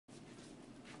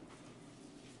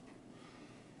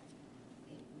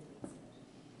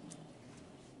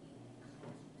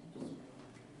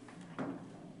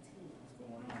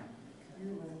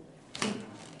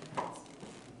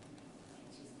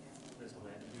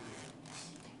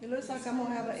It looks like I'm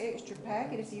gonna have an extra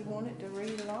packet if you want it to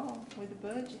read along with the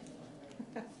budget.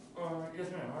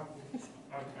 Yes, ma'am.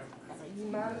 You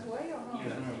might as well, huh?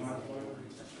 Yes, ma'am. Might as well.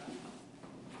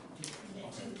 Okay,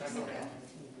 thank you. Okay.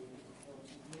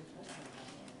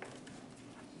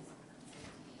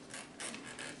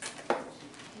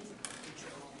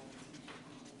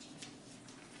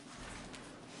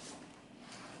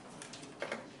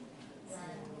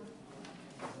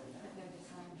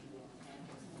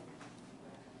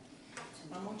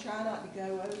 I'm gonna try not to go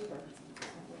over.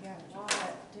 We got a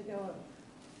lot to go over.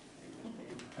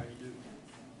 How you doing?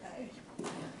 Okay.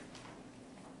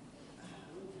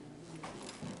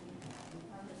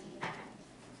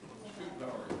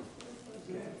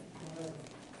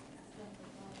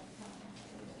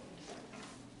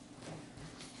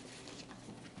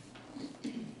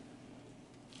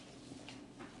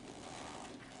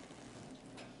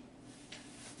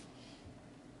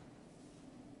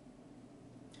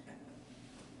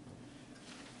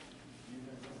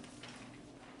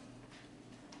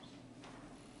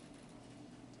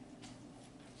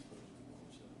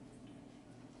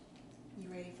 You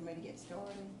ready for me to get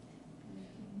started?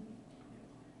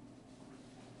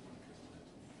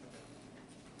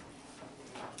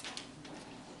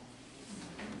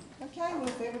 Okay, well,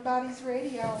 if everybody's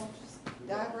ready, I'll just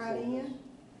dive right in.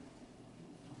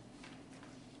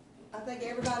 I think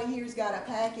everybody here's got a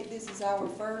packet. This is our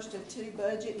first of two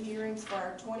budget hearings for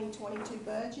our 2022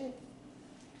 budget.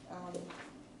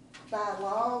 By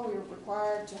law, we are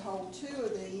required to hold two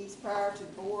of these prior to the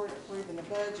board approving the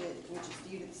budget, which is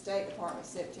due to the State Department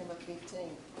September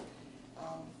 15th.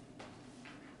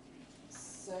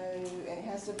 And it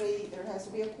has to be, there has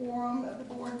to be a quorum of the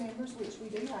board members, which we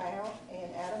do have,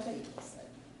 and at a meeting. So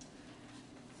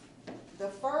the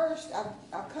first,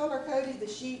 I've color-coded the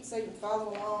sheet so you can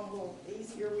follow along a little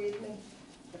easier with me.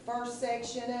 The first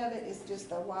section of it is just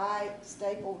the white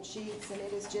stapled sheets, and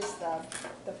it is just the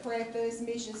preface,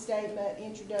 mission statement,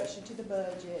 introduction to the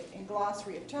budget, and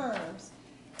glossary of terms.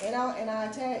 And I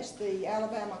attached the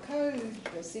Alabama Code,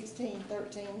 the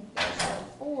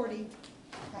 1613-140.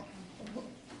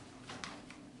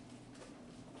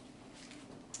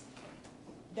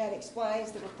 That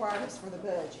explains the requirements for the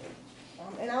budget.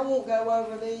 And I won't go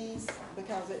over these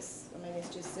because it's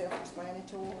just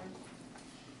self-explanatory.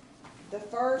 The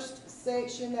first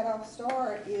section that I'll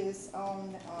start is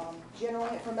on general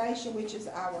information, which is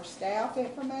our staff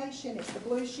information. It's the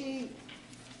blue sheet.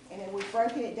 And then we've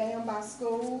broken it down by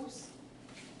schools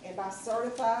and by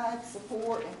certified,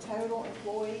 support, and total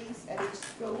employees at each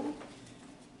school.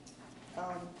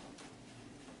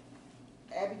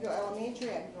 Abbeville Elementary,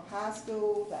 Abbeville High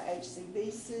School, the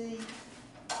HCBC,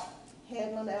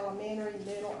 Headland Elementary,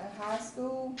 Middle, and High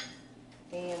School.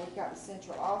 And we've got the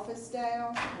central office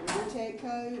staff, career tech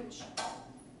coach,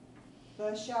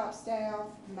 bus shop staff,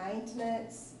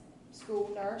 maintenance, school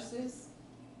nurses.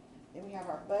 Then we have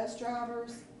our bus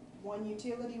drivers, one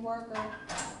utility worker,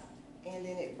 and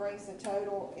then it brings the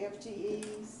total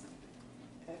FTEs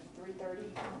of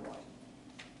 331.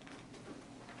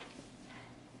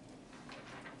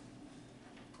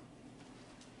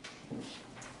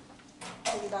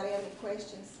 Anybody have any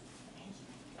questions?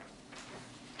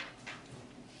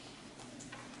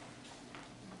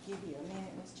 Give you a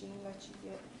minute, Ms. Jean, let you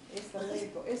get, it's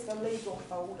the legal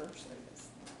folder, so it's.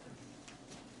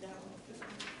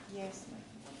 Yes, ma'am.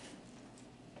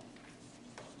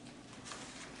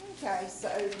 Okay, so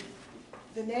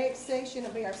the next section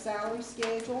will be our salary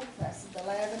schedule. That's the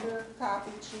lavender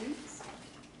copy sheets.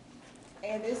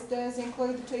 And this does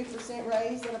include the 2%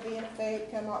 raise that'll be in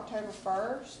effect come October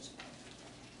 1st.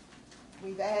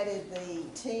 We've added the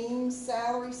team's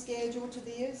salary schedule to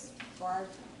this for our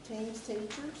team's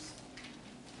teachers.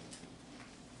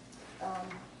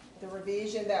 The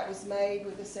revision that was made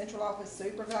with the central office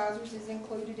supervisors is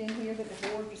included in here that the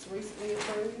board just recently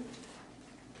approved.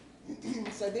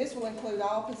 So this will include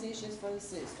all positions for the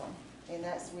system, and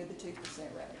that's with the 2%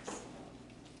 raise.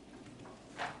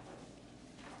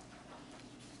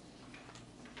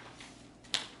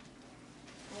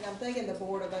 And I'm thinking the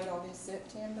board will vote on this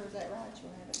September, is that right?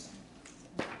 You'll have it.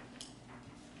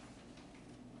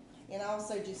 And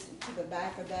also just to the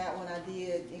back of that one, I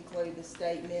did include the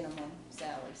state minimum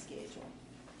salary schedule,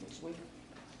 which we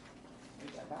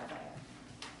go by that.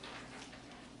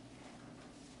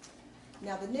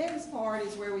 Now the next part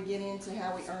is where we get into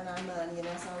how we earn our money, and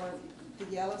that's the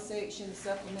yellow section, the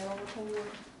supplemental report.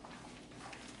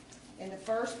 And the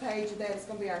first page of that is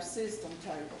going to be our system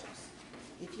totals.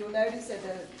 If you'll notice at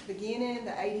the beginning,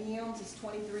 the ADMs is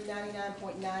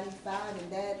 $23.99.95,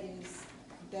 and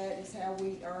that is how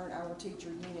we earn our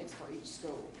teacher units for each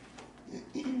school.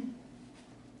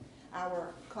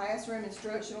 Our classroom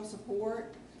instructional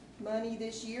support money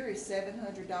this year is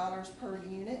 $700 per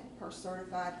unit per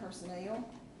certified personnel.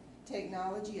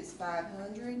 Technology is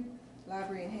 $500.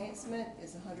 Library enhancement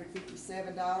is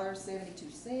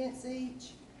 $157.72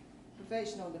 each.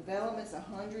 Professional development's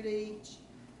 $100 each,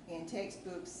 and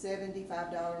textbooks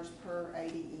 $75 per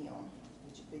ADM,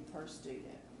 which would be per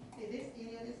student. Did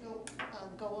any of this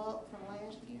go up from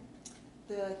last year?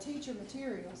 The teacher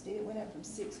materials did, it went up from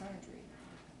 600.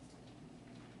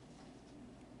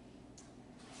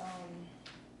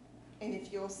 And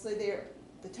if you'll see there,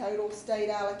 the total state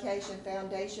allocation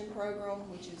foundation program,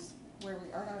 which is where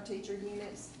we earn our teacher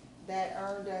units, that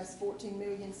earned us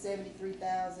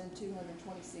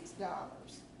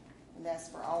 $14,073,226. And that's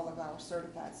for all of our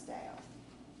certified staff.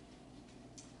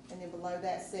 And then below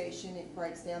that section, it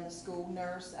breaks down the school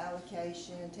nurse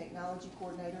allocation, technology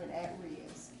coordinator, and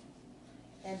at-risk.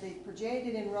 And the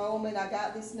projected enrollment, I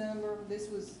got this number, this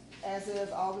was as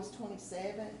of August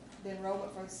 27th. The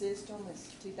enrollment for the system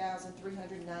is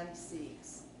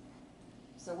 2,396.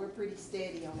 So we're pretty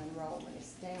steady on enrollment.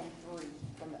 It's down 3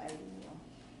 from the ADM.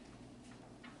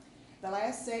 The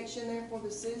last section there for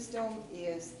the system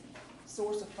is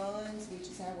source of funds, which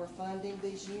is how we're funding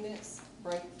these units,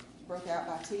 broke out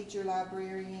by teacher,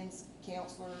 librarians,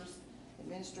 counselors,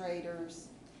 administrators,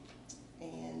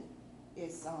 and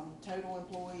it's total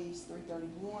employees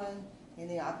 331, and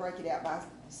then I break it out by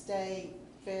state,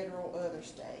 federal, other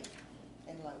state,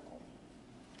 and local.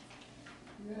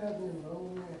 You have the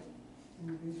enrollment at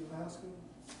individual high school?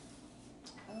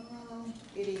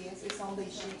 It is, it's on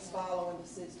these sheets following the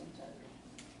system total.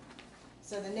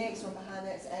 So the next one behind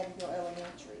that's Abbeville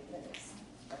Elementary,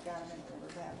 I've got them in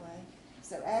order that way.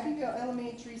 So Abbeville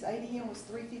Elementary's ADM was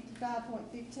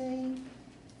 355.15,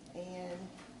 and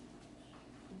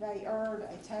they earned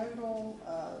a total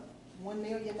of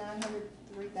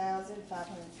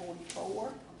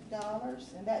 $1,903,544,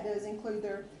 and that does include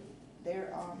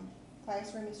their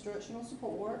classroom instructional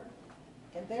support.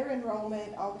 And their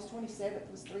enrollment, August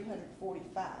 27th, was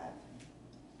 345.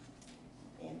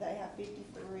 And they have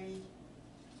 53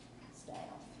 staff.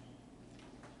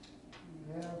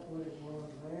 You have what it was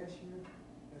last year?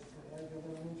 That's the Abbeville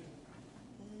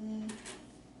Elementary?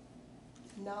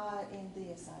 Not in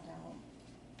this, I don't.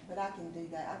 But I can do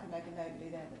that. I can make a note and do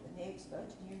that with the next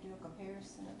budget year, do a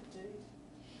comparison of the two.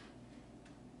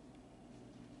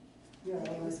 I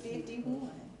think it was 51.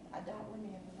 I don't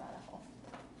remember right off.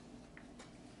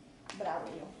 But I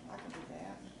will. I can do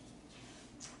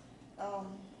that.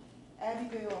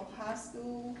 Abbeville High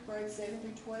School, grades 7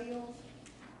 through 12,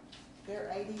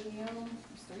 their ADM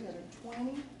is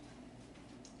 320,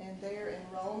 and their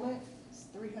enrollment is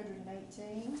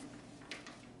 318,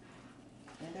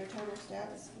 and their total staff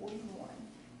is 41.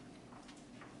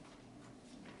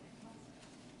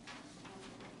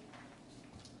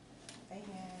 And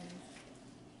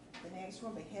the next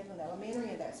one will be Headland Elementary,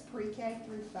 and that's pre-K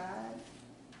through 5.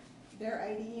 Their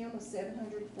ADM was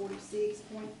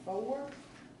 746.4,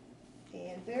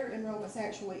 and their enrollment's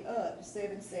actually up to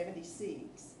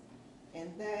 776,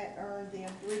 and that earned them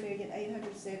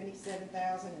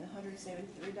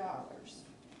 $3,877,173,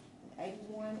 and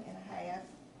 81.5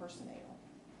 personnel.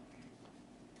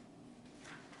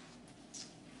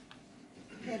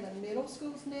 Headland Middle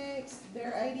School's next.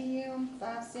 Their ADM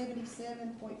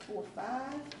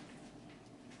 577.45.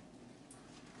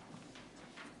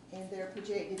 And their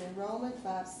projected enrollment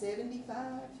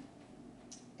 575,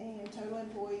 and total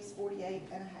employees 48.5.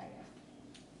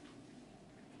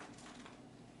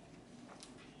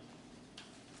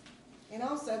 And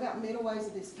also about middle ways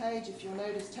of this page, if you'll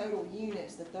notice total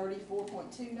units, the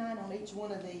 34.29 on each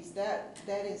one of these, that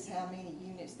is how many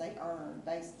units they earn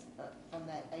based on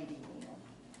that ADM.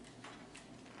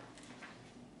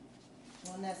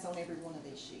 And that's on every one of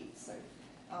these sheets. So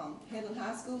Headland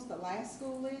High School's the last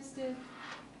school listed,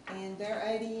 and their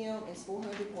ADM is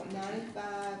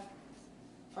 400.95,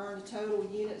 earned total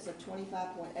units of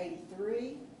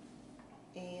 25.83,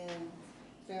 and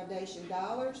foundation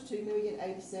dollars,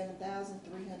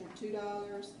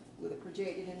 $2,087,302, with a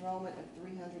projected enrollment of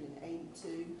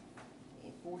 382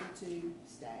 and 42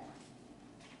 staff.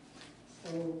 So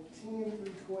 10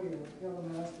 through 12,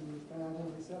 Headland High School is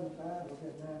 575, or is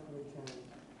that 9 for each county?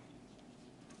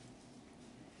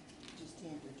 Just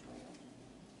 10 through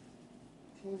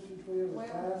 10 through 12 is Well-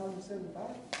 575?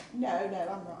 12. No,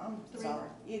 I'm wrong, I'm sorry.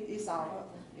 It's all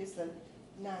of them. It's the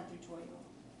 9 through 12.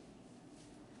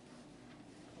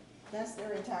 That's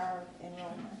their entire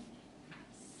enrollment.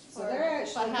 So they're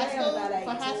actually For high down school? about 18.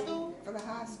 For high school? For the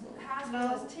high school. High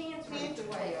school is 10 through 12,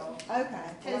 Okay. well, I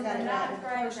because got the it right ninth the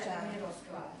grade is first at the time. middle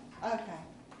school. Okay.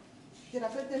 Did I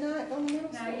put the ninth on the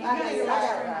middle No, school? you I got did, it I got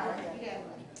right. it right, You yeah. got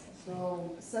it.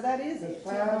 So, So that is the it.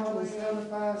 10 five through hundred 12.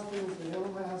 seventy-five students in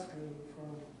Hillman High School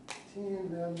from 10,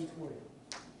 11, 12.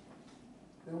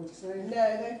 Is that what you're saying? No,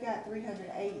 they've got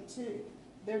 382.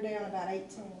 They're down about 18.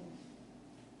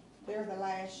 They're the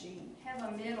last sheet.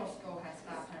 Helen Middle School has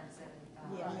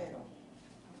 575. Yeah, middle.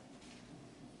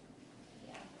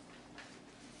 Yeah.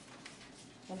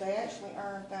 And they actually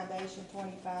earn foundation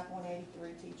 25,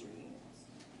 183 teacher units.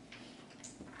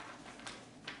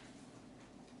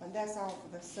 And that's all for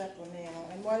the supplemental.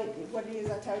 And what it is,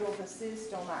 I totaled the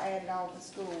system, I added all the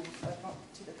schools up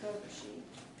to the cover sheet.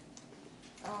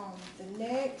 The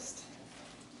next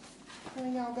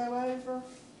thing I'll go over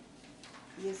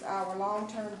is our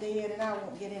long-term debt, and I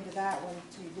won't get into that one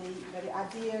too deep, but I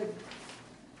did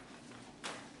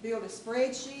build a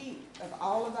spreadsheet of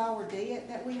all of our debt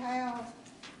that we have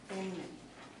and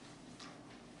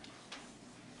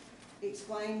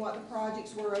explain what the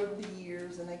projects were over the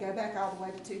years, and they go back all the way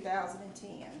to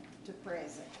 2010 to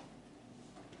present.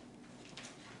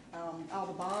 All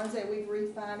the bonds that we've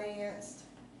refinanced.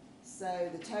 So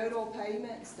the total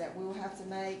payments that we'll have to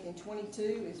make in '22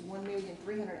 is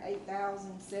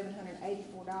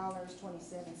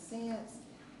 $1,308,784.27.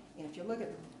 And if you look at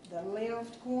the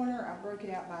left corner, I broke it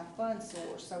out by fund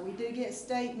source. So we do get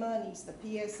state monies, the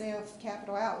PSF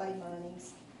capital outlay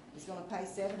monies is gonna pay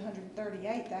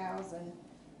 $738,000.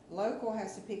 Local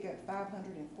has to pick up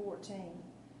 $514,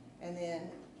 and then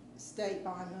state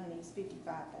bond money is $55,000.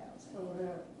 So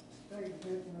that state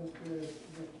giving us what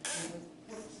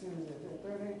percent is that?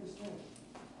 38%?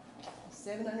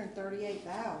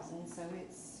 $738,000, so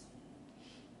it's,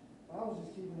 I was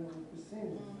just keeping up with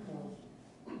percentage because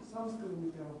some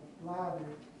schools got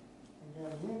library and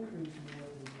got an increase in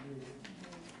what they did.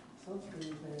 Some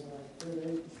schools had like 38%,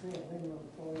 they went up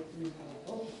to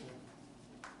 43.4%.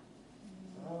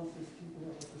 So I was just keeping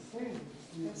up with percentage to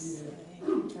see let's if see.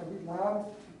 we have we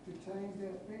liable to change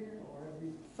that figure or have we?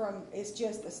 It's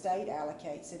just the state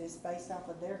allocates it, it's based off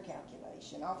of their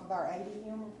calculation, off of our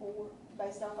ADM report,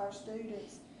 based off our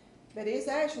students. But it's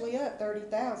actually up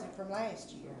 30,000 from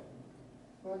last year.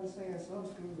 But I'm just saying some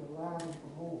schools are liable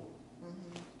for more.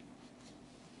 Mhm.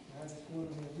 I just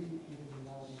wondered if we didn't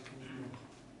liable for more.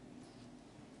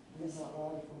 We're not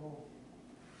liable for more.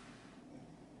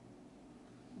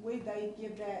 They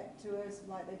give that to us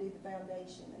like they do the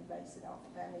foundation, they base it off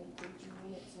of how many teacher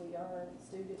units we earn,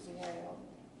 students we have.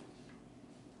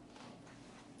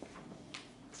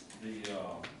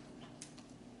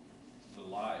 The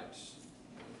lights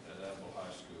at Abbeville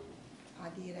High School, I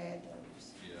did add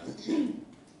those. yeah,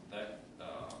 that,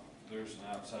 there's an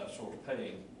outside source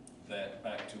paying that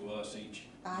back to us each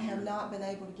I have year. not been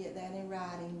able to get that in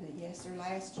writing, but yes, sir,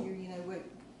 last year, you know,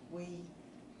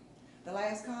 the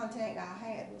last contact I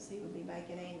had was he would be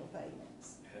making annual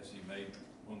payments. Has he made,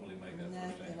 when will he make that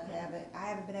first Nothing, payment? I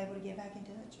haven't been able to get back in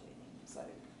touch with him, so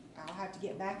I'll have to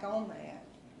get back on that.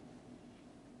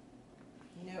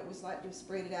 You know, it was like to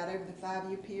spread it out over the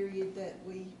 5-year period that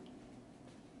we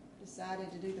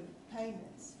decided to do the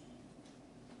payments.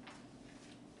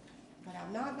 But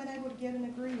I've not been able to get an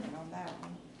agreement on that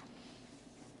one.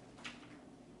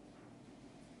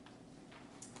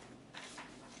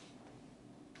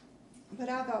 But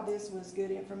I thought this was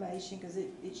good information because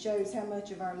it shows how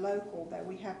much of our local that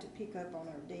we have to pick up on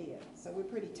our debt. So we're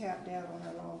pretty tapped out on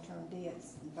our long-term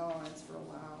debts and bonds for a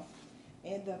while.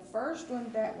 And the first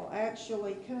one that will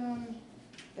actually come,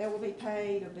 that will be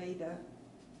paid will be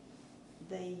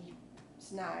the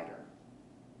Snyder.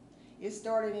 It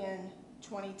started in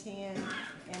 2010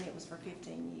 and it was for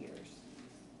 15 years.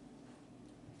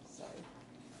 So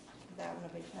that one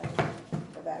will be paid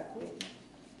for that equipment.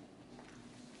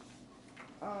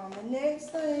 The next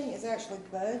thing is actually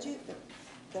budget,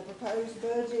 the proposed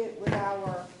budget with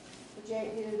our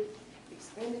projected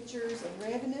expenditures and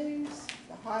revenues,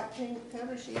 the hot pink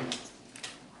cover sheet.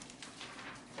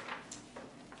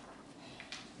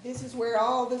 This is where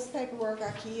all this paperwork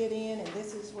I keyed in, and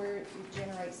this is where it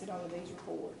generates it on these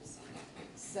reports.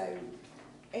 So,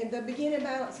 and the beginning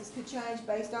balances could change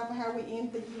based off of how we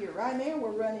end the year. Right now,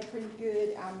 we're running pretty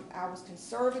good. I was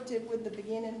conservative with the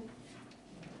beginning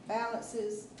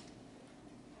balances,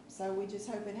 so we just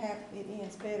hope it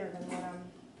ends better than what I'm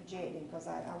projecting, because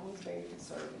I was very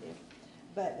conservative.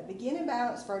 But the beginning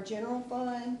balance for our general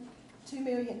fund,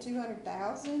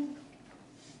 $2,200,000,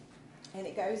 and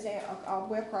it goes down all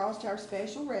the way across to our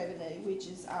special revenue, which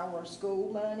is our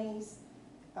school monies,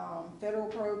 federal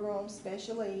programs,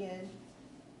 special ed,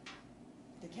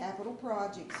 the capital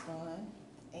projects fund,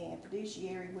 and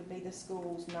fiduciary would be the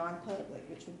school's non-public,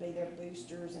 which would be their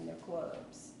boosters and their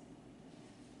clubs.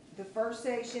 the first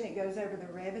section, it goes over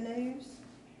the revenues.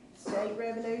 State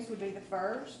revenues would be the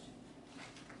first.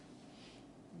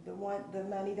 The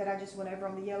money that I just went over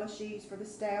on the yellow sheets for the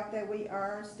staff that we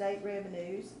earn, state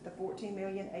revenues, the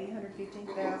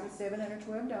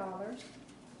 $14,815,712.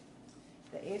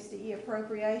 The SDE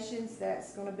appropriations,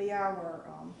 that's gonna be our,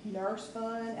 nurse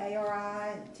fund,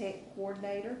 ARI, and tech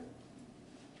coordinator.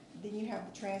 Then you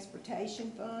have the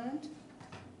transportation fund,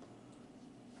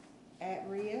 at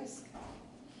risk.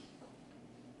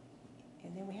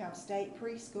 And then we have state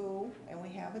preschool, and we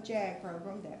have a JAG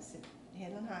program, that's at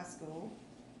Headland High School.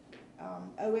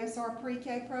 OSR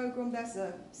pre-K program, that's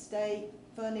a state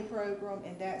funded program,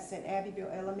 and that's at Abbeville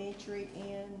Elementary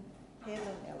and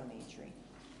Headland Elementary.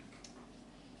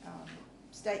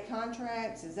 State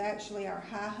contracts is actually our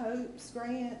High Hopes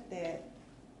grant that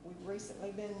we've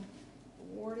recently been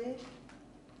awarded.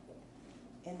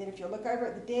 And then if you look over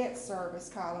at the debt service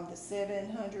column, the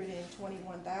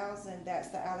 $721,000, that's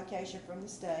the allocation from the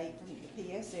state, from the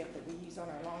PSF that we use on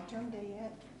our long-term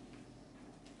debt.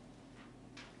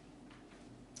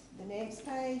 The next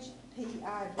page,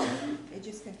 PID, it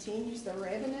just continues the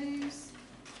revenues.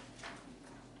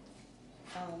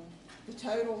 The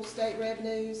total state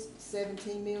revenues,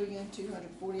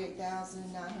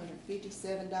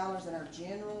 $17,248,957 in our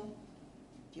general.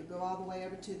 If you go all the way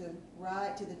over to the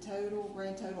right to the total,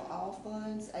 grand total all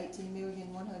funds,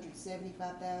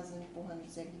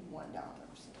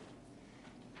 $18,175,471.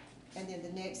 And then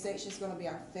the next section is going to be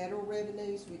our federal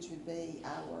revenues, which would be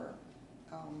our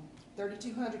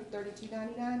 $3,200,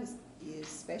 $3,299 is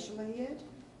special ed.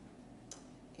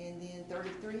 And then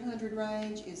 3,300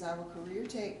 range is our career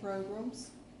tech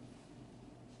programs.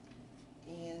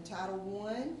 And Title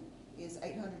I is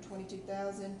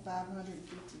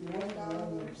 $822,551.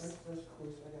 That's a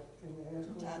question I got, can you ask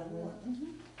a Title question?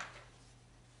 I.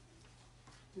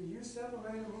 Do you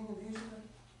separate them individually,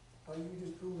 or you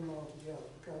just pool them all together?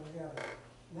 Because we got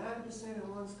 90% in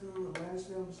one school and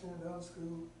 97% in the other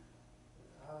school.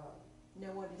 No,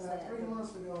 what is About that? 3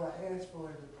 months ago, I asked for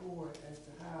a report as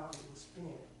to how it was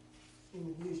spent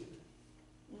individually.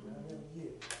 And I never get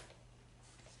it.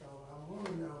 So I want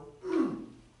to know,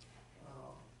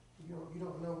 you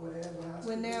don't know what Abbeville High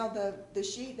School? Well, now, the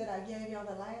sheet that I gave y'all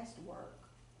the last work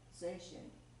session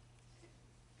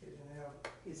It didn't have,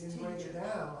 it is didn't break it teachers.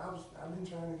 down. I've been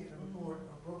trying to get the report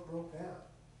broke down.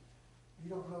 You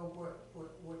don't know what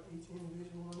each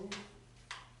individual one is?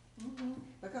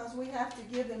 Because we have to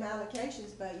give them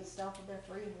allocations based off of their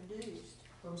free and reduced,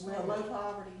 I'm with saying, low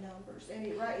poverty numbers, and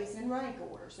it's in rank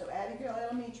order, so Abbeville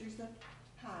Elementary's the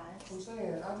highest. I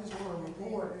just want a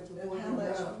report as to How what it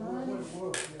much was, money? what it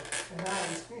was, yeah, and how it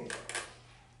was spent.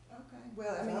 Okay,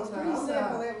 well, I mean, it's I'm pretty not-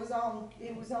 simple,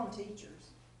 it was on teachers,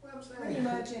 Well, I'm saying. pretty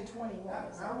much in 21. I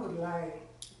would like,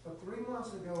 for 3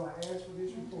 months ago, I asked for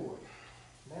this report.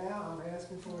 Now I'm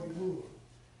asking for it again.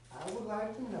 I would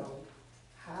like to know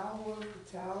how was the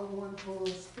Title I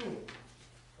funds spent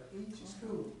for each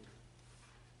school?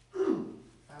 I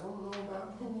don't know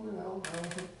about pooling, I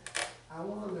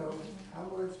wanna know how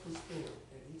much was spent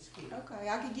at each school. Okay,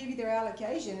 I could give you their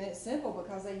allocation, and it's simple,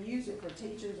 because they use it for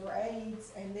teachers or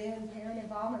aides, and then parent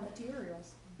involvement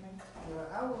materials. I mean, Well,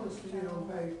 I wanna see it on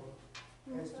paper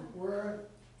as to where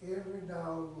every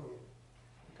dollar went.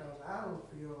 Because I don't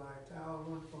feel like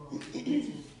Title I funds is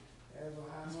reaching Abbeville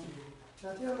High School.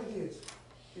 Now tell me this,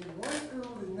 if one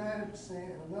school is 90%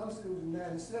 and another school is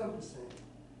 97%,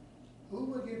 who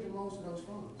would get the most of those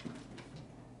funds?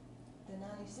 The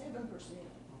 97%,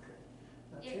 Okay.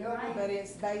 Now It tell me, ranks- but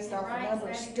it's based off the Ranks number of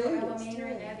Abbeville students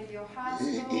Elementary, too. Abbeville High School,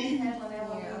 Headland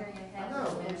Elementary, and I know, Headland what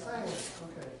I'm Middle. saying,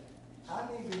 okay, I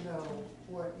need to know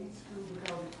what each school,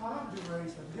 because the poverty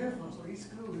rates are different, so each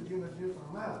school is getting a different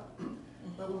amount.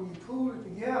 But when you pool it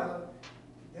together,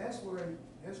 that's where the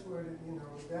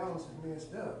balance is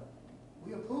messed up.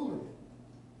 We are pooling it.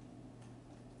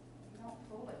 You don't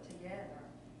pull it together.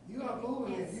 You are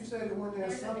pooling it. You said that when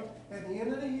there's There's a- some, at the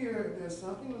end of the year, if there's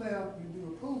something left, you do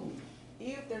a pool.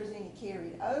 If there's any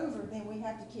carried over, then we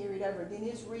have to carry it over, then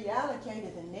it's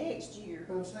reallocated the next year,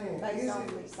 But I'm saying, based is on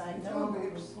it, these same you told me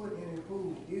it was numbers. put in a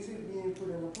pool. Is it being put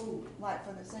in a pool? Like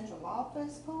for the central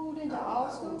office pooled into No, all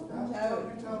I- schools? I was No.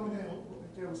 told- You told me that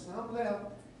if there was some left,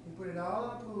 you put it all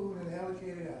in a pool and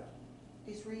allocate it out.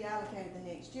 It's reallocated the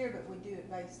next year, but we do it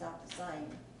based off the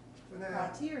same But now,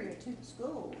 criteria to the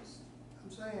schools. I'm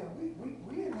saying,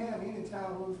 we didn't have any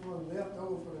Title I funds left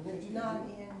over for the next year. Not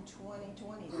in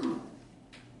 2020.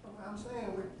 I'm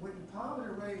saying, with the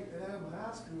poverty rate at Abbeville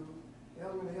High School,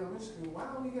 elementary school, why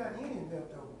don't we got any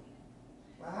left over?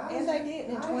 Well, how And is they it-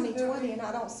 didn't in how is it that 2020, we- and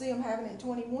I don't see them having it in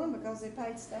 21 because they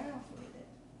paid staff with it.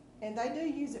 And they do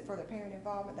use it for their parent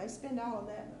involvement, they spend all of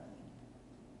that money.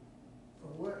 For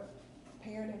what?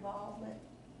 Parent involvement,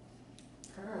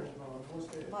 Parent involvement, what's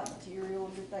that? like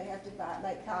materials that they have to buy,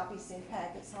 make copies, send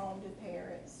packets home to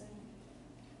parents, and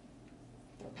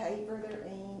their paper, their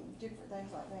ink, different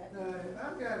things like that. Now, if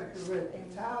I've got it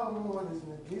correct, Title I is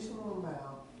an additional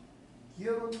amount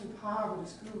given to poverty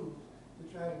schools to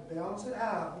try to balance it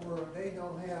out where they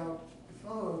don't have the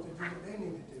funds to do what they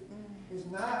need to do. It's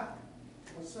not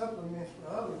a supplement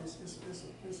for others, it's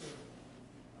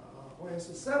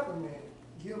a supplement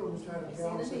given to try to It's in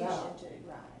balance it addition out. to, right.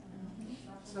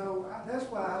 So that's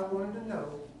why I wanted to know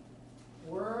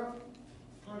where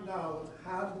per dollar,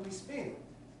 how did we spend it?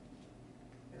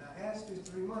 And I asked this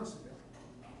 3 months ago.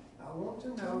 I want to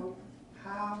know,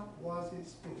 how was it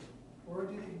spent? Where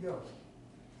did it go?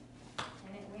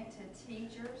 And it went to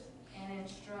teachers and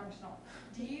instructional.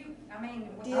 Do you, I mean.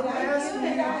 Did I'm I asking do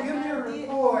you it? to give me a I did.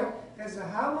 report as to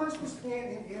how much was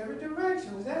spent in every direction.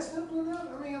 Is that simple enough?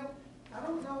 I mean, I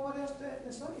don't know what else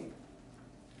to say.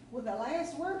 Well, the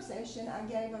last work session, I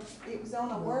gave it was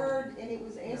on a Word, and it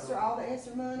was all the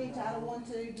ESSER money, Title I,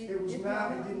 II, did. It was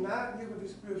not, it did not give a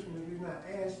description, it did not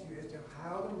ask you as to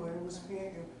how the money was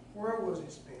spent and where was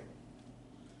it spent.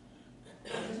 I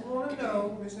just wanna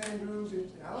know, Ms. Andrews,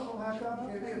 I don't know how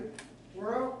complicated it is,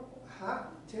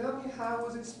 tell me how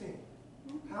was it spent?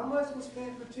 How much was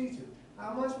spent for teachers?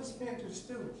 How much was spent to the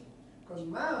students? Because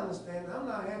my understanding, I'm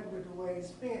not happy with the way it's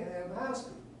spent at high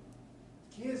school.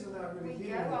 Kids are not really We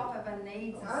getting go it. off of a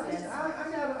needs I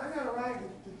assessment. got a right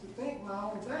to think my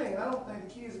own thing. I don't think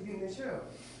the kids are getting their share.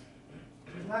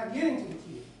 It's not getting to the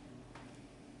kids.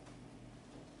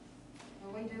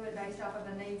 Well, we do it based off of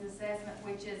the needs assessment,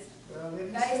 which is Well, let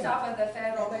me based see. off of the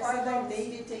federal They said programs. they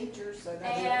needed teachers, so they.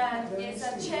 And Let me it's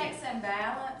a see. checks and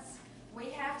balance. We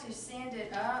have to send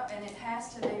it up and it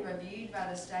has to be reviewed by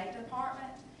the State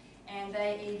Department. And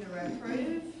they either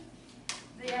approve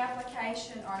the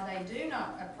application or they do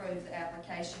not approve the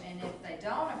application. And if they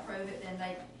don't approve it, then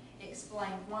they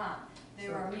explain why.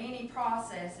 There are many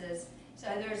processes, so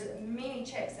there's many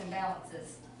checks and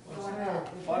balances going on.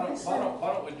 Why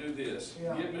don't we do this?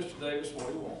 Yeah. Get Mr. Davis what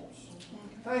he wants.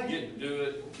 Thank you, Do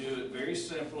it very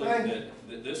simply, Thank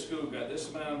that this school got this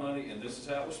amount of money and this is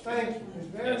how it was thank spent. you, it's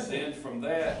very And simple. then from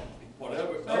that,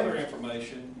 whatever Thank other you.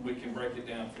 information, we can break it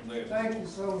down from there. Thank you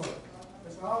so much.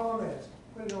 That's all I'm asking.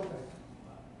 Put it on paper.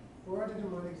 Where did the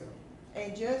money go?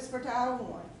 And just for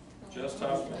Title I. Just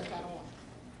Title I. Title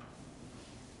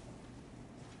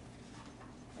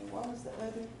I. And what was the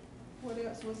other, what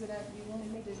else was it that you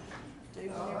wanted me to do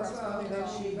whenever I was going through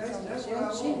those sheets on the That's what I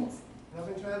shell want. sheets? I've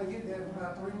been trying to get that for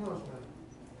about 3 months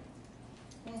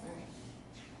now. Okay.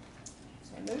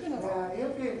 So moving Now, along.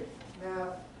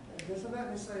 just let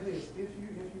me say this, if you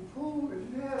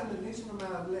had an additional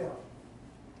amount left,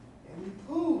 and you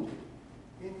pooled it,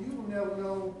 then you will never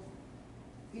know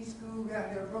each school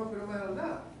got their appropriate amount or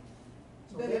not.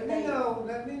 So But let if me they- know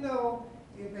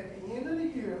if at the end of the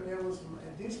year, there was some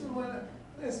additional money.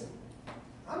 Listen,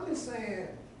 I'm just saying,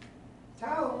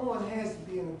 Title I has to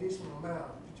be an additional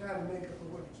amount to try to make up for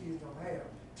what the kids don't have.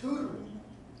 Tutoring,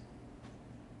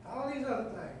 all these other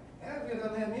things. Abbeville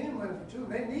doesn't have any money for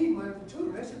tutoring. They need money for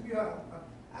tutoring. There should be an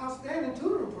outstanding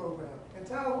tutoring program, and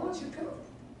Title I should cover it.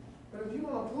 But if you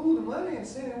want to pool the money and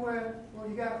send it where, well,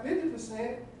 you got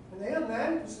 50%, and they have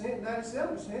 90%,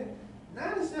 97%,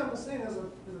 97% is a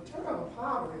terrible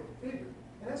poverty figure,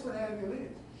 and that's what Abbeville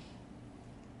is.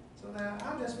 So now,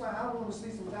 that's why I want to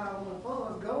see some Title I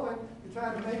funds going to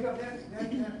try to make up that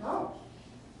loss.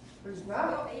 But it's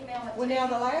not. We'll email it to Well, now,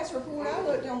 the you. last report I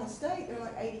looked on the state, they're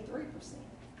like 83%.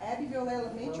 Abbeville Well,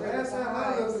 Elementary was last the time I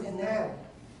highest looked, it in was that. 90.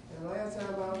 And last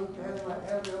time I looked, I had like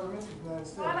Abbeville Elementary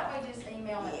was 97. Why don't we just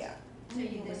email it Yeah. to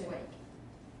you this week?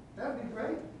 That'd be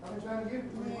great. I've been trying to get it.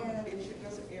 Yeah, it should go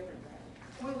to everybody.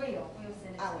 We'll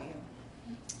send it I to you.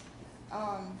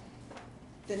 will.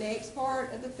 The next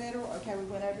part of the federal, okay, we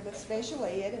went over the special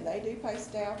ed, and they do pay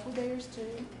staff for theirs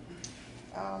too.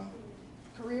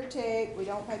 Career tech, we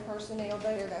don't pay personnel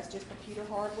there, that's just computer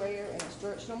hardware and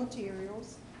instructional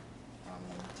materials.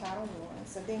 Title I.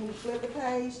 So then you flip the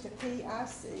page to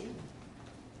PIC.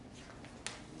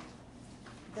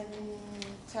 Then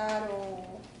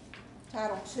Title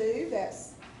II,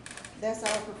 that's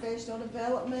our professional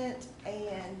development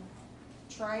and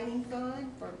training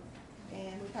fund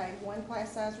and we pay one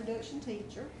class size reduction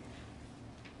teacher.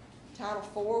 Title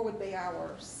IV would be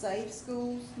our Safe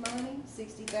Schools money,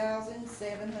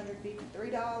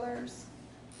 $60,753.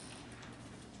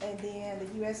 And then the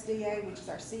USDA, which is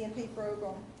our CMP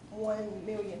program,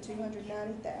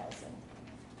 $1,290,000.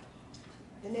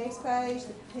 The next page,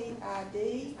 the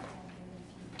PID,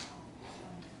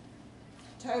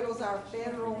 totals our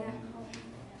federal,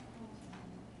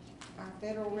 Our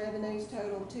federal revenues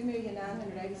total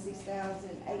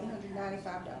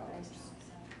 $2,986,895.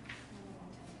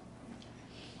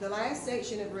 The last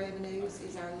section of revenues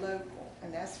is our local,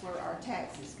 and that's where our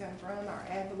taxes come from, our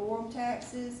ad valorem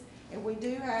taxes. And we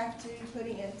do have to put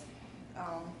in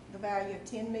the value of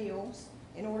 10 meals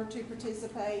in order to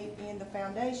participate in the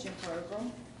foundation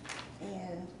program.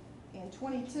 And in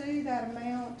 '22, that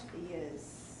amount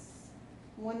is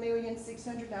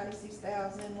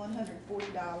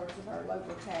 $1,696,140 of our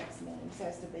local tax monies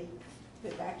has to be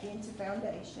put back into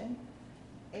foundation.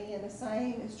 And the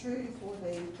same is true for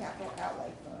the capital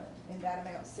outlay fund, and that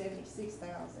amount is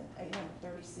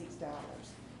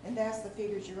 $76,836. And that's the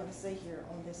figures you're gonna see here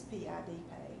on this PID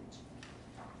page.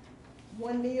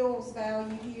 One meal's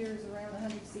value here is around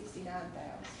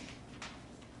 $169,000.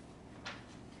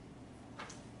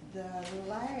 The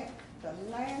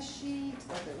last sheet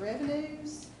of the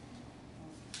revenues,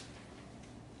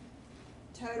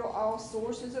 total all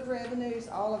sources of revenues,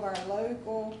 all of our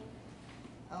local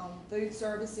food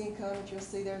service income, which you'll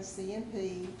see there,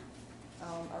 CNP,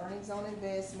 earnings on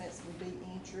investments would be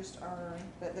interest earned.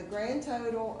 But the grand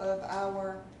total of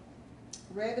our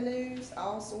revenues,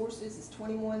 all sources, is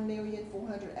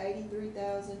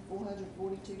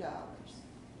 $21,483,442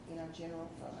 in our general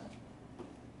fund.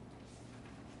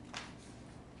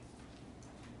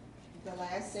 The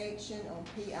last section on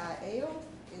PIL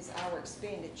is our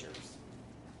expenditures.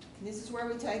 And this is where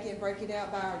we take it and break it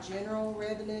out by our general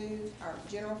revenue, our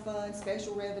general fund,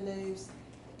 special revenues,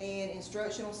 and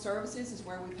instructional services is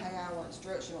where we pay our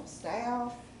instructional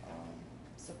staff,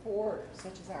 support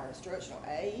such as our instructional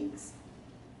aides.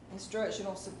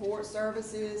 Instructional support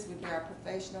services would be our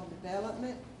professional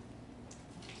development,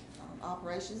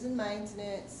 operations and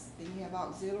maintenance. Then you have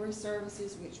auxiliary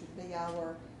services, which would be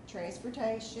our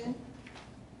transportation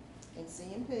and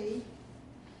CMP,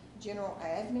 general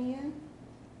admin.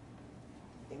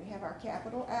 Then we have our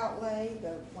capital outlay,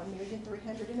 the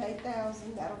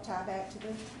 $1,308,000. That'll tie back to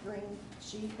the green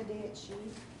sheet, the debt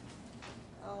sheet.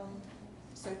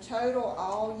 So total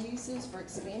all uses for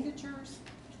expenditures,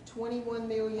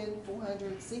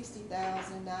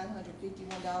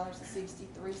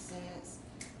 $21,460,951.63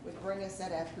 would bring us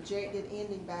at a projected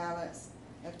ending balance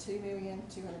of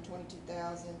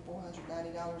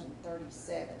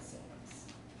 $2,222,490.37.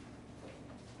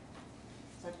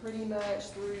 So pretty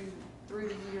much through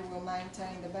the year, we'll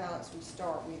maintain the balance we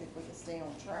start with if we can stay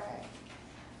on track.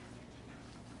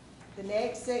 The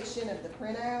next section of the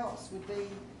printouts would be,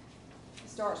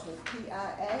 starts with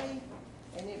PIA,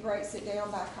 and it breaks it down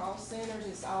by cost centers.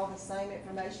 It's all the same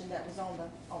information that was on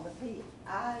the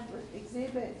PI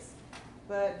exhibits,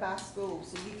 but by school.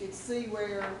 So you could see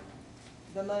where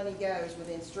the money goes with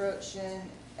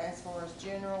instruction as far as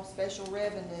general, special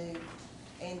revenue,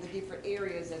 and the different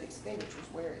areas of expenditures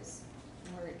where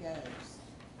it goes.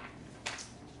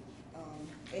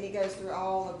 And it goes through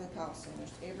all of the cost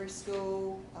centers, every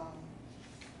school,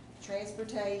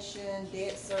 transportation,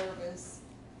 debt service.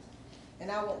 And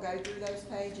I won't go through those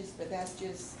pages, but that's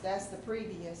the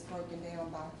previous broken down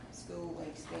by school and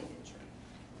expenditure.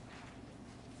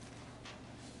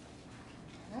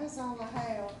 That's all I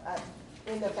have.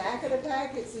 In the back of the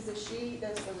packets is a sheet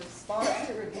that's the response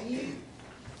to review.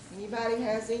 Anybody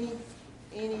has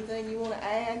anything you want to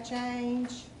add,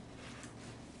 change?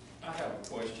 I have a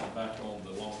question back on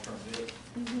the long-term debt.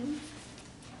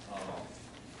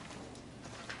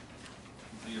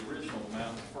 The original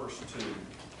amount, the first two,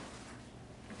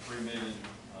 $3 million,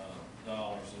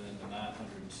 and then the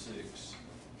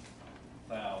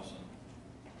 $906,000.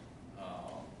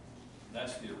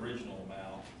 That's the original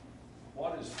amount.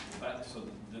 What is that? So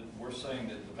we're saying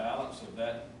that the balance of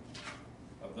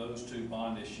those two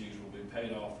bond issues will be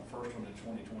paid off. The first one in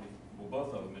 2020, well,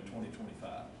 both of them in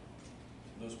 2025.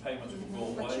 Those payments will go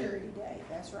away. Maturity date,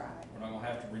 that's right. We're not gonna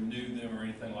have to renew them or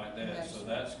anything like that. That's So right.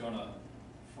 that's gonna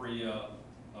free up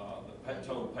the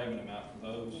total payment amount for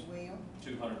those. It will.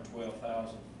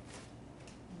 $212,000.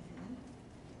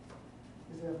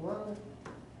 Is that monthly?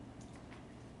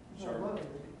 Sir? Is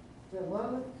that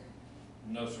monthly?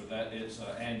 No, sir, it's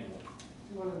annual.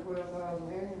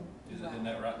 212,000 annual? Isn't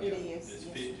that right? It is, It's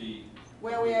yes. 50.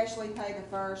 Well, we actually pay the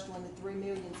first one, the $3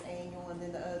 million's annual, and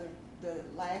then the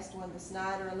last one, the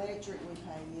Snyder Electric, we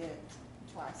pay it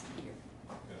twice a year.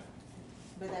 Okay.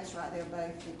 But that's right, they'll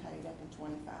both be paid up in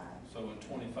 25. So in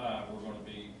 25, we're gonna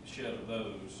be shed of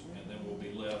those, and then we'll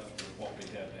be left with what we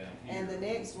have down here. And the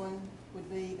next one would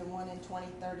be the one in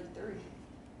 2033.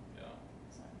 Yeah.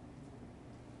 So,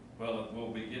 Well,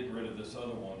 we'll be getting rid of this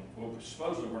other one. Well,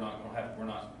 supposedly we're not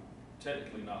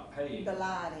technically not paying the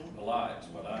lighting. the lights,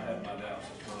 but I have my doubts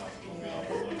as to we're not gonna be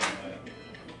able to do that.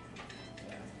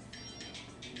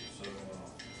 So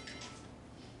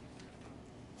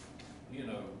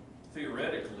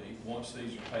theoretically, once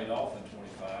these are paid off in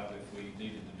 25, if we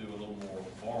needed to do a little more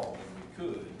borrowing, we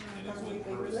could, and it wouldn't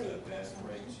hurt us that bad.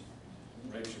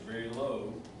 Rates are very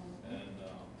low, and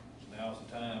now's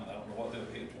the time. I don't know what they'll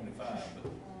be at 25,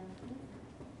 but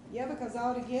Yeah, because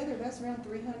altogether, that's around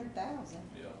 300,000.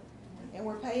 yeah. And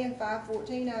we're paying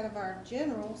 514 out of our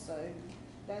general, so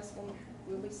that's when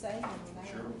we'll be saving that.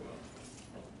 Sure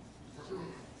we will.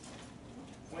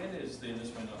 When is, then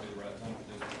this may not be the right time to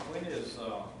do this, when is,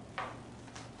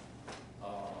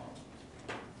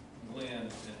 Glenn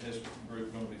and his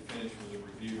group gonna be finished with a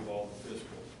review of all the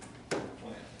fiscal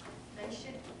plan? They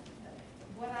should,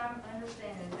 what I'm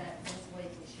understanding is that this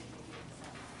week we should be getting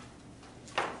something.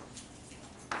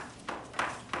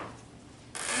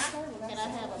 Okay, well, Can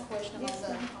I that's- have a question on Yes, the,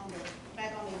 ma'am.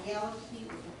 back on the yellow sheet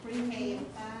with the pre-K and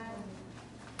 5?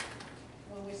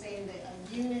 When we're saying that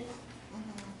a unit,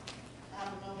 I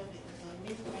don't know if it was a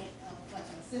misprint of like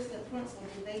an assistant principal,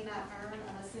 do they not earn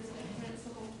an assistant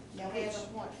principal? No, They have it's-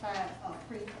 a .5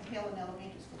 Helen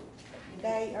Elementary School.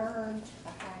 They earned a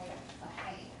half. A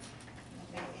half.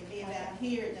 Okay, and then down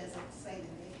here, it doesn't say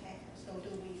that they have, so do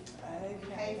we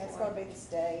Okay, pay that's for gonna it? be the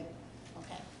state.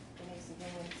 Okay. It needs to go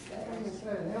in the You state.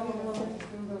 said Helen Elementary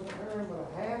School doesn't earn but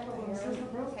a half of an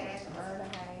assistant principal? Half. Earn a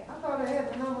half. I thought they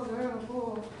had the numbers to earn a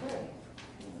full pay.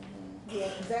 Yeah,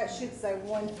 'cause that should say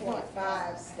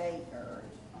 1.5 state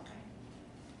earned. Okay.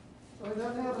 So it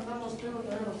doesn't have the numbers still to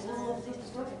earn a full assistant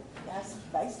principal? That's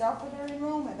based off of their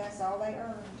enrollment, that's all they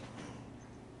earned.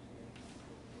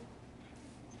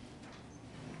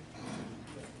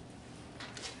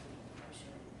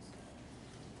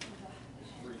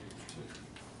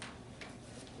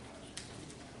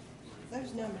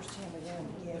 Those numbers tell me them,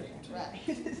 yeah, right.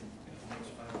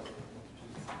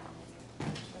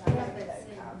 But I got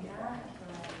that copy.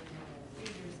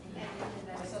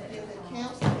 So did the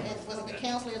counselor, was it the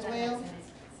counselor as well?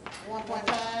 1.5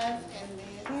 and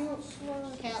then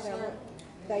Counselor,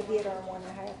 they did earn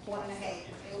 1.5. 1.5,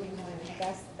 they only 1.5.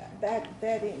 That's, that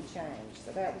didn't change,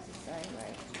 so that was the same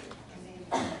last year.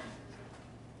 And then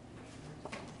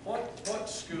What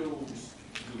schools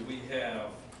do we have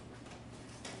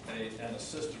an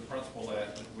assistant principal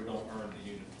at that we don't earn the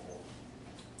unit for?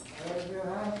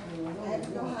 Abbeville High School, I know.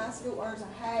 Abigail High School earns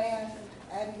a half,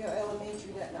 Abigail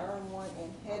Elementary doesn't earn one,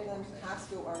 and Headland High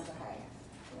School earns a half.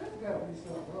 There's gotta be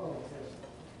something wrong with that.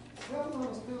 Seven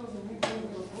other schools in New Jersey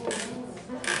are full assistant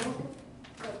principal.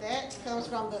 But that comes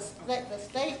from the state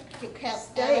State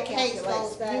allocates calculates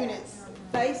those that units.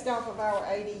 based off of our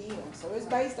ADM, so it's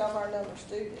based off our number of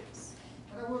students.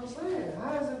 That's what I'm saying,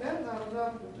 how is it that not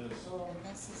enough to,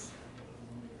 That's just,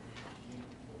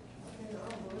 I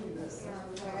don't believe that.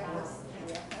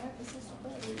 yeah, half is just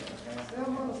about-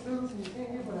 Seven other students and you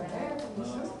can't get but a half of the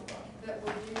assistant. But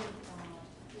we do,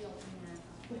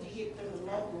 When you get through the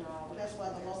local, that's why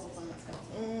the local funds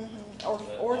come in.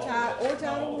 Mhm. Or Title Or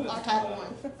Title I.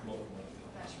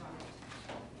 that's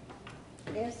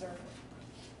right. Yes, sir.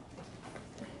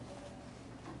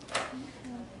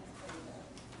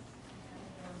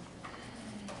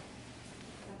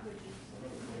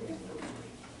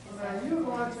 Now, you're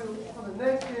going to, for the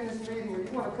next business meeting,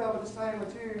 if you wanna cover the same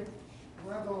material,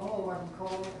 when I go home, I can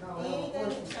call it, and I'll have a Anything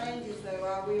question. that changes though,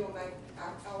 I will make, I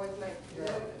always make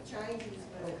changes,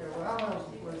 but. Okay, well, I'll have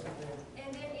some questions then.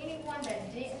 And then anyone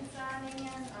that didn't sign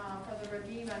in, for the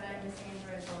review, I know Ms.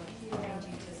 Andrews will need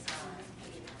you to sign.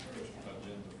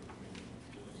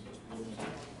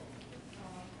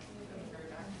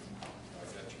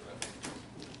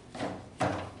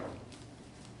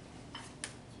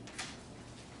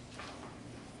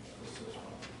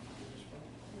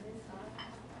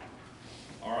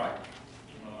 All right,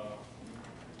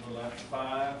 a little after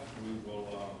 5, we will,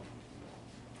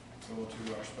 go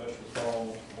to our special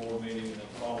call board meeting, and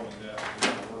then following that,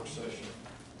 we'll do a work session.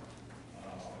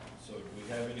 So do we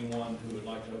have anyone who would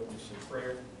like to open us in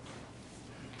prayer?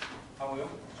 I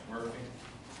will. Ms. Murphy?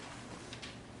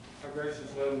 Our gracious,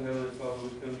 loving Heavenly Father, we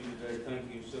come to you today, thank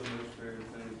you so much for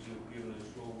everything that you've given us,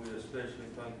 Lord. We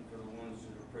especially thank you for the ones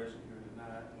that are present here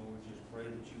tonight, Lord. We just pray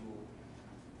that you will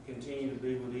continue to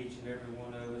be with each and every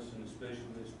one of us, and especially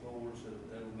this board, so that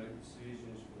they will make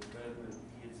decisions for the betterment of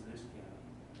the kids of this county.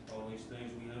 All these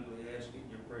things we humbly ask in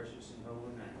your precious and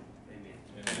holy name. Amen.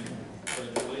 And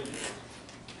pledge allegiance.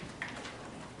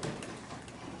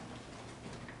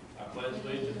 I pledge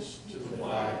allegiance to the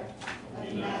flag of the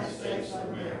United States of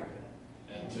America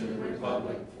and to the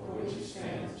republic for which it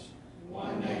stands,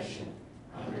 one nation,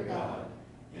 under God,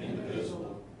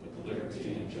 indivisible, with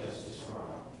liberty and justice for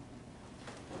all.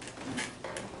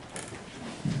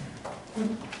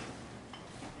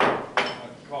 I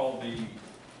call the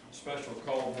special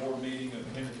call board meeting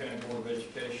of the Henry County Board of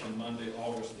Education session Monday,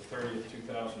 August the 30th,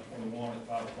 2021 at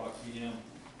 5:00 p.m.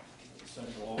 at the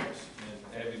central office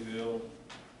in Abbeville.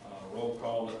 Roll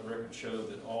call, let the record show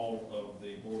that all of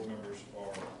the board members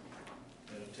are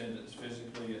in attendance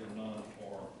physically and none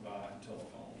are by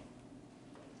telephone.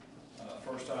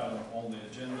 First item on the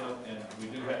agenda, and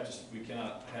we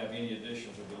cannot have any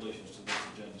additions or deletions to this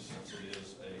agenda since it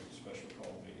is a special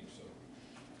call meeting, so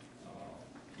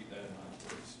keep that in mind,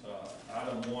 please.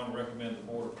 Item 1, recommend the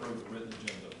board approve the written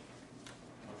agenda.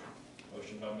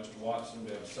 Motion by Mr. Watson, do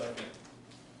we have a second?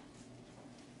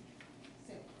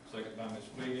 Second by Ms.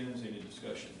 Wiggins, any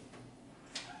discussion?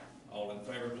 All in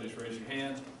favor, please raise your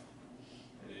hand.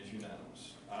 It is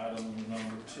unanimous. Item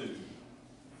number 2,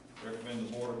 recommend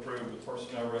the board approve the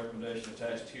personnel recommendation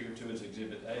attached here to as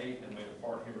Exhibit A and made a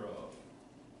part hereof.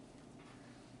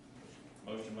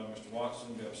 Motion by Mr. Watson,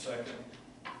 do we have a second?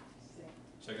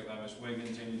 Second by Ms.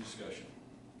 Wiggins, any discussion?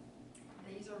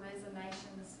 These are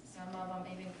resignations, some of them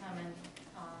even coming,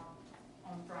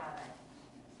 on Friday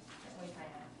that we've had.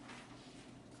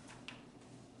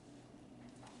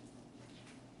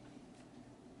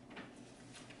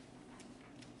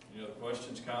 Any other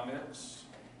questions, comments?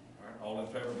 All right, all in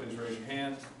favor, please raise your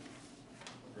hand.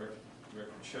 Record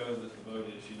show that the vote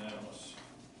is unanimous.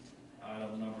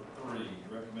 Item number 3,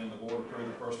 recommend the board approve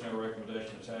the personnel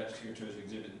recommendation attached here to as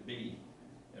Exhibit B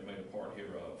and made a part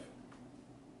hereof.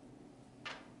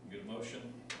 Get a motion?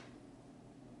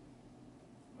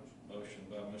 Motion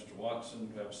by Mr. Watson,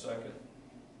 do we have a second?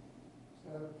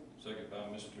 Second by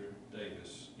Mr.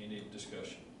 Davis. Any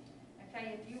discussion?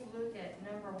 Okay, if you look at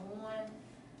number 1,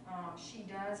 she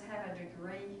does have a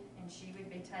degree, and she would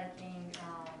be taking,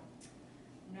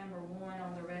 number 1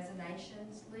 on the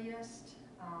resignations list.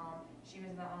 She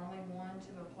was the only one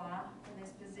to apply for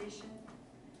this position,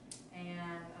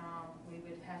 and, we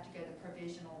would have to go the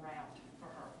provisional route for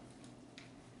her.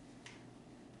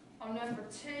 On number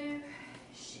 2,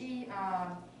 she,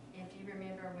 if you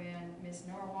remember when Ms.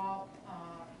 Norwalk,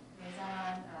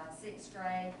 resigned, 6th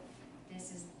grade,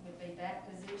 would be that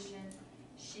position.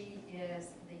 She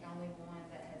is the only one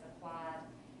that has applied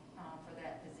for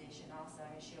that position also,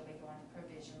 and she'll be going the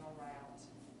provisional route.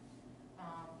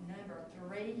 Number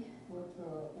 3, What,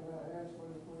 when I asked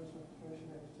what is her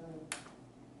profession at the time?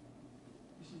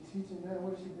 Is she teaching now?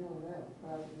 What is she doing now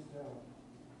prior to this job?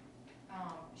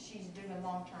 she's doing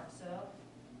long-term sub.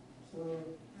 So,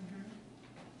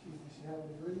 does she have a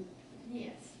degree?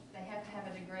 Yes, they have to have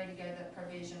a degree to go the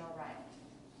provisional route.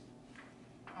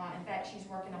 In fact, she's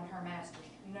working on her master's.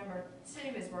 Number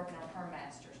 2 is working on her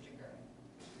master's degree.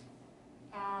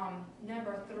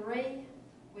 Number 3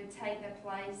 would take the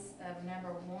place of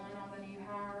number 1 on the new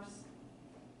hires.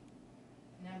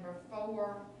 Number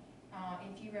 4,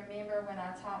 if you remember when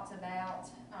I talked about,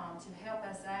 to help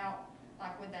us out,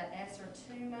 like with that ESSER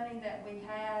 2 money that we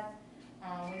had,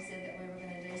 we said that we were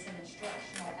gonna do some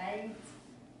instructional aids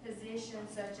positions,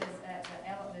 such as at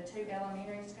the 2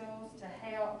 elementary schools, to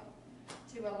help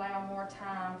to allow more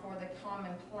time for the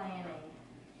common planning.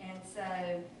 And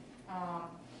so,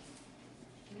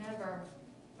 number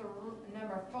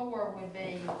 4 would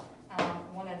be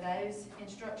one of those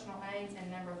instructional aids,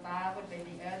 and number 5 would be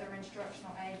the other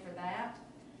instructional aid for that.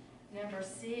 Number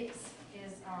 6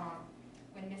 is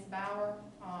when Ms. Bauer,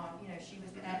 she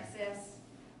was the access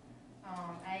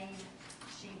aide,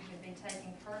 she would be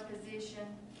taking her position.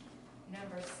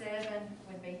 Number 7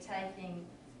 would be taking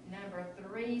number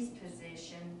 3's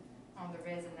position on the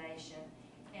resignation.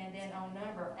 And then on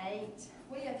number 8,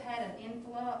 we have had an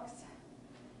influx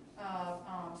of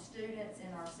students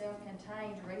in our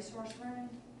self-contained resource room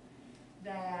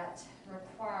that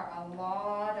require a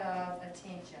lot of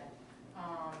attention,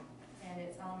 and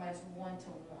it's almost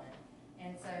one-to-one.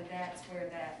 And so that's where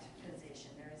that position,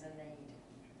 there is a need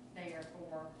there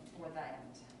for that.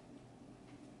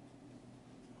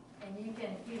 And you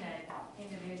can,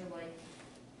 individually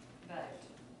vote.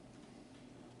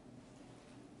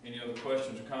 Any other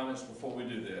questions or comments before we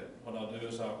do that? What I'll do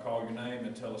is I'll call your name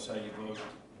and tell us how you vote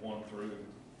 1 through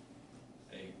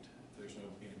 8, if there's any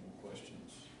more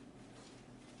questions.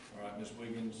 All right, Ms.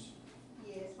 Wiggins?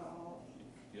 Yes, for all.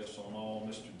 Yes on all.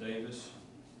 Mr. Davis?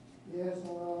 Yes, on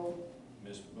all.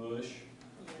 Ms. Bush?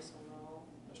 Yes, on all.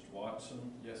 Mr.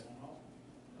 Watson? Yes on all?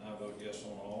 I vote yes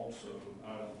on all, so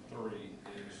item 3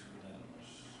 is unanimous.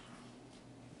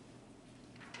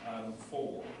 Item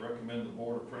 4, recommend the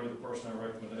board approve the personnel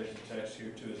recommendation attached here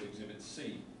to as Exhibit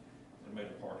C and made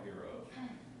a part hereof.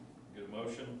 Get a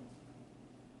motion?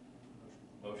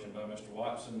 Motion by Mr.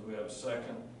 Watson, do we have a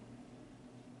second?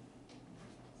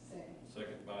 Second.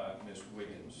 Second by Ms.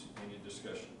 Wiggins. Any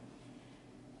discussion?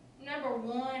 Number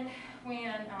 1,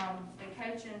 when the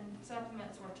coaching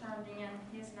supplements were turned in,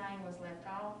 his name was left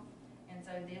off, and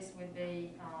so this would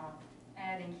be,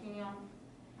 adding him.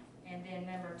 And then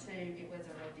number 2, it was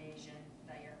a revision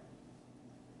there.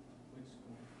 Which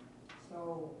school?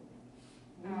 So,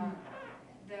 we,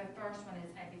 The first one is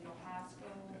Abbeville High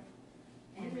School,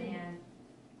 and then,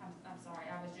 I'm sorry,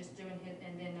 I was just doing his,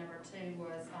 and then number 2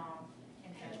 was,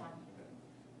 in Headland.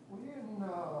 we didn't,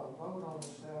 vote on the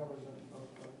salaries of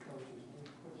coaches. We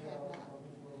put that on,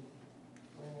 we'll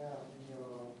bring out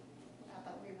the, I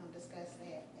thought we were gonna discuss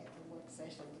that at the work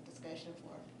session, the discussion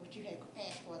for what you had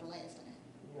asked for the last time.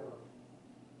 yeah.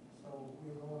 So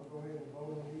we're gonna go ahead and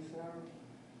vote on these salaries?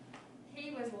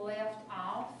 He was left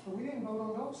off. So we didn't vote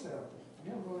on those salaries. We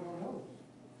didn't vote on those.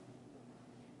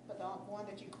 But the one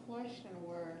that you questioned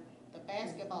were the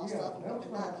basketball Yeah, stuff, that was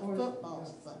but my not the question. football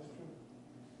Yes, stuff. that's true.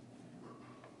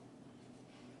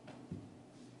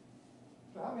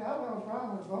 So, I mean, I don't have a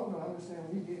problem with voting, I'm just saying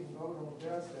we didn't vote on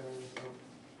their salaries, so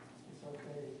it's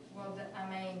okay. Well, I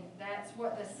mean, that's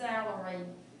what the salary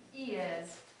is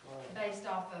Right. based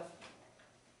off of.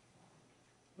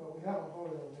 But we haven't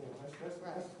voted on them, that's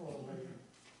the point I'm making.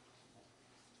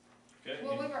 Okay,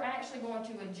 Well, we were actually going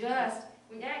to adjust,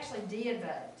 we actually did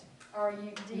vote, or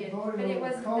you We did, voted but it on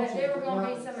was, the coaches, there were but gonna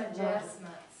be not- some not-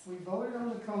 adjustments. We voted on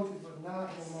the coaches, but not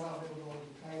the amount they were going to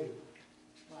be paid.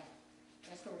 Right,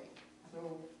 that's correct.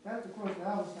 So that's the question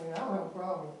I was saying, I don't have a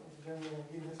problem with the gentleman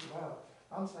getting this amount.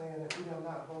 I'm saying that we have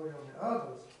not voted on the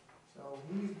others, so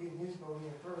he's getting his vote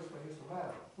in first for his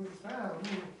amount, which is fine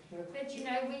with me. But you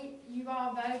know, you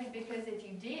all voted because if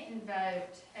you didn't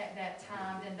vote at that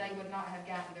time, then they would not have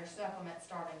gotten their supplement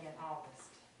starting in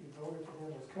August. We voted for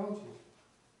them as coaches.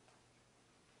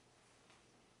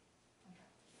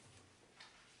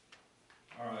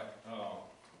 all right,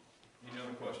 any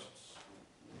other questions?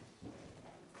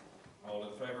 All in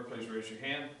favor, please raise your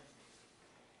hand.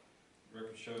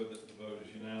 Record show that the vote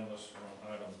is unanimous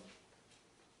on item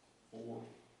 4.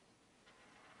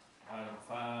 Item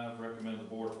 5, recommend the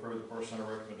board approve the personnel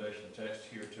recommendation attached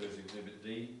here to as Exhibit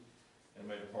D and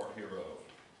made a part hereof.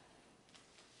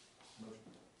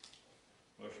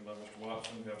 Motion by Mr.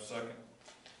 Watson, do you have a second?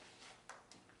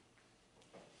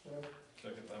 So,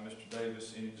 Second by Mr.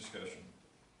 Davis, any discussion?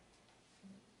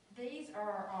 These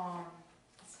are,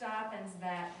 stipends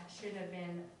that should have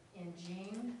been in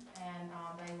June, and,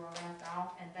 they were left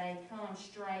off, and they come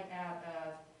straight out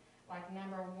of, like,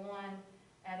 number 1,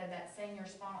 out of that senior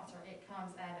sponsor, it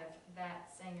comes out of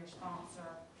that senior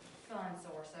sponsor fund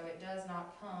source, so it does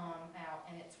not come out,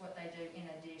 and it's what they do in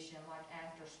addition, like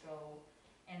after school,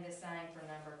 and the same for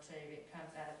number 2, it comes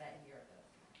out of that yearbook.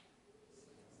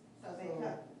 So they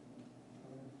cut,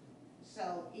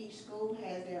 so each school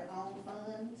has their own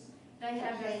funds? They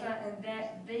have their Okay. fund, and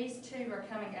that, these 2 are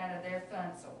coming out of their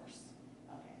fund source.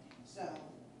 Okay, so,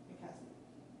 because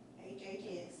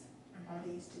HHS are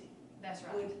these two, That's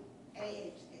right. would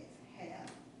AHS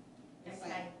have the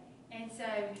Okay, same? and so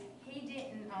he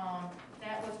didn't,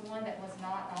 that was one that was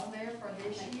not on there for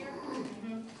this year.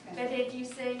 Mhm. But if you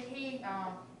see, he,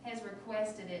 has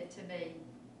requested it to be,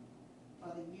 For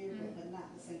the year, but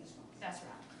not the same sponsor? that's right.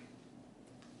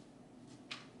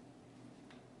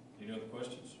 Any other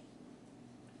questions?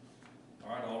 All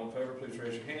right, all in favor, please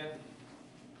raise your hand.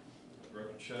 Let the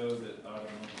record show that item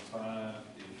number 5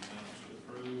 is unanimously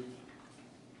approved.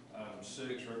 Item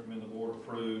 6, recommend the board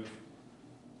approve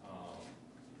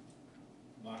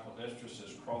Michael Estrus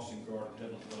as crossing guard at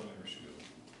Headland Elementary School.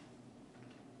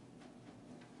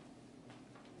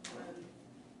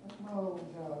 that's my old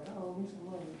job, I owe me some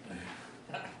money.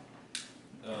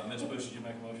 Ms. Bush, did you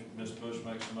make a motion? Ms. Bush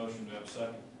makes a motion, do I have a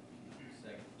second?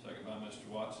 Second. Second by Mr.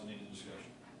 Watson, any discussion?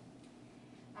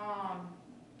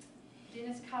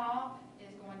 Dennis Cobb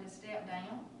is going to step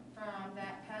down from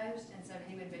that post, and so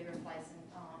he would be replacing,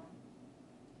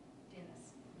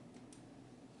 Dennis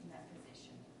in that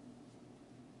position.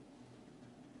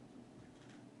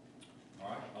 All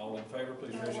right, all in favor,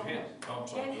 please raise your hand. Oh, I'm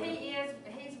sorry, And go ahead.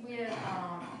 he's with,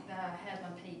 the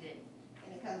Headland PD.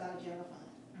 And it comes out of general fund?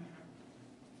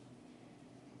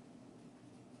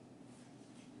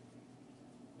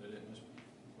 That it, Ms.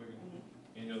 Wiggins?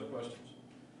 Any other questions?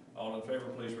 All in favor,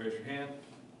 please raise your hand.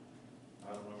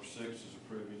 Item number 6 is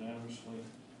approved unanimously.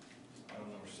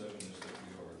 Item number 7 is that we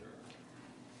are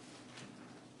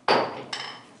adjourned.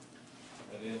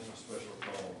 That ends my special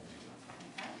call.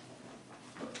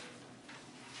 Okay.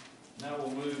 Now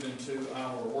we'll move into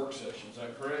our work session, is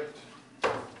that correct?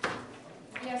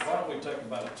 Yes, Why sir. don't we take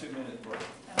about a 2-minute break?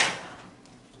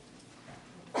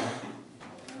 I'll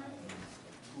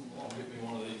get me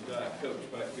one of these Diet Cokes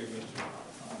back here, Mr.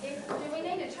 Do we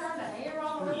need to turn the air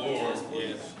on? Yes,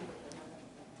 yes.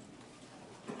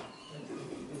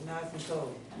 It's not Councilman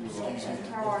Cole.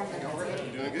 How are you?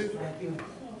 You doing good? Thank you.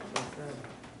 Yes,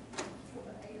 sir.